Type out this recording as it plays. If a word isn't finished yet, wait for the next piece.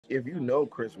if you know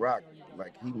Chris Rock,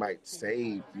 like he might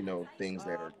say, things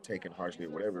that are taken harshly or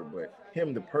whatever, but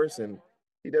him, the person,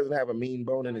 he doesn't have a mean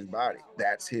bone in his body.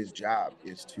 That's his job,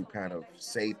 is to kind of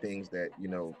say things that,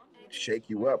 shake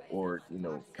you up or,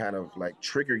 kind of like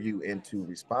trigger you into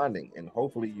responding. And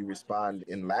hopefully you respond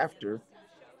in laughter,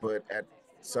 but at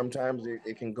sometimes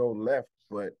it can go left.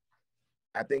 But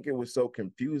I think it was so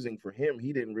confusing for him.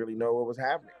 He didn't really know what was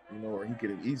happening, or he could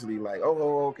have easily like,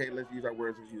 okay, let's use our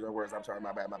words, let's use our words. I'm sorry,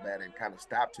 my bad, and kind of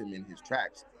stopped him in his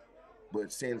tracks.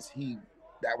 But since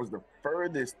that was the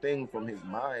furthest thing from his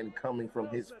mind coming from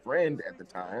his friend at the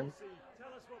time,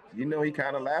 he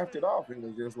kind of laughed it off and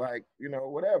was just like,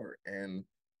 whatever. And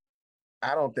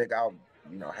I don't think I'll,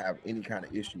 have any kind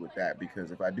of issue with that,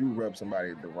 because if I do rub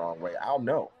somebody the wrong way, I'll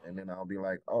know. And then I'll be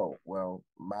like, oh, well,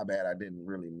 my bad. I didn't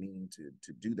really mean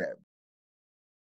to do that.